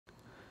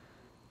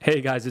Hey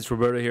guys, it's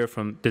Roberto here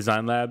from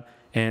DesignLab,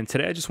 and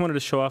today I just wanted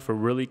to show off a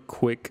really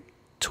quick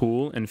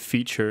tool and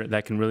feature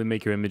that can really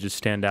make your images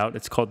stand out.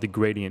 It's called the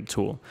gradient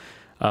tool,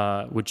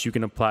 which you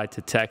can apply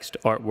to text,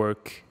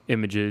 artwork,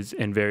 images,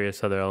 and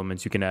various other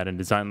elements you can add in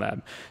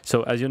DesignLab.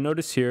 So as you'll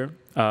notice here,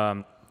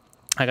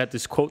 I got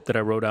this quote that I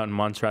wrote out in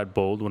Montserrat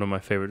Bold, one of my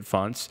favorite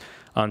fonts,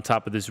 on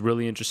top of this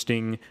really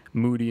interesting,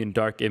 moody and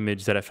dark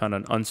image that I found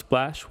on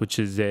Unsplash, which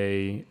is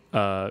a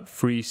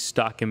free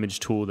stock image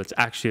tool that's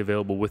actually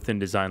available within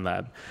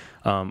DesignLab.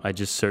 I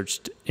just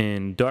searched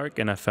in dark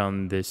and I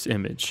found this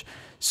image.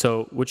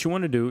 So what you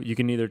want to do, you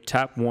can either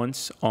tap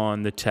once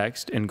on the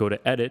text and go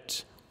to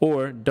edit,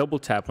 or double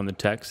tap on the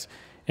text,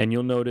 and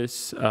you'll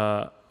notice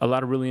a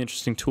lot of really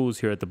interesting tools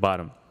here at the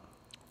bottom.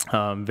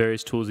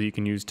 Various tools that you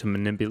can use to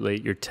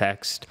manipulate your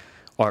text,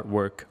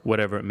 artwork,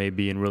 whatever it may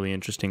be, in really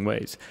interesting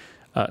ways.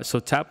 So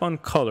tap on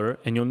color,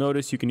 and you'll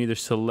notice you can either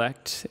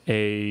select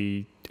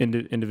a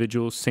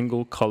individual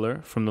single color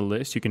from the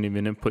list. You can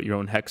even input your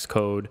own hex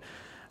code,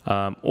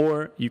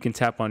 or you can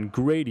tap on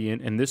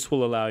gradient, and this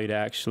will allow you to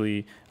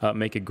actually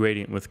make a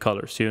gradient with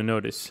color. So you'll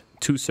notice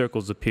two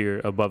circles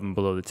appear above and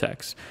below the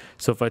text.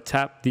 So if I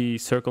tap the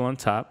circle on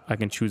top, I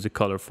can choose a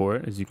color for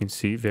it, as you can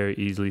see very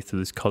easily through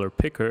this color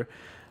picker.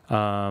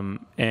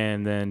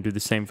 And then do the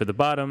same for the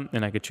bottom,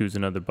 and I could choose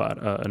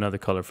another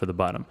color for the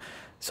bottom.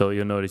 So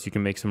you'll notice you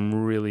can make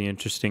some really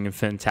interesting and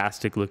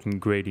fantastic looking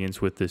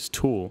gradients with this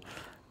tool.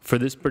 For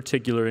this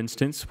particular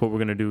instance, what we're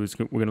going to do is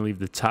we're going to leave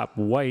the top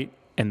white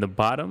and the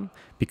bottom,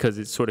 because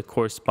it sort of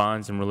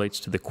corresponds and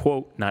relates to the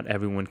quote, not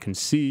everyone can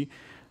see.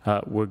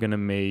 We're going to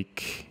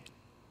make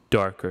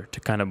darker to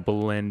kind of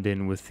blend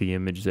in with the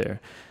image there.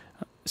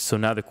 So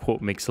now the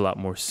quote makes a lot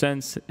more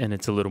sense, and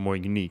it's a little more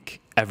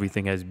unique.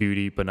 Everything has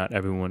beauty, but not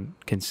everyone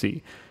can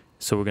see.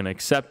 So we're going to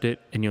accept it,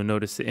 and you'll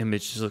notice the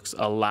image just looks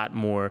a lot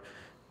more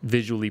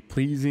visually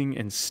pleasing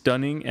and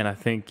stunning. And I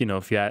think, you know,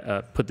 if you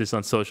put this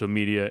on social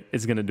media,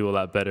 it's going to do a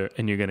lot better,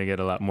 and you're going to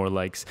get a lot more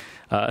likes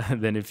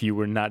than if you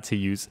were not to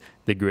use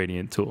the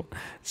gradient tool.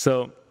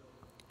 So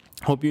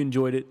hope you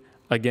enjoyed it.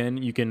 Again,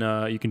 you can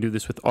do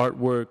this with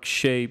artwork,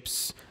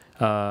 shapes,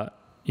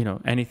 you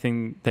know,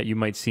 anything that you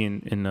might see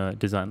in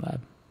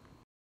DesignLab.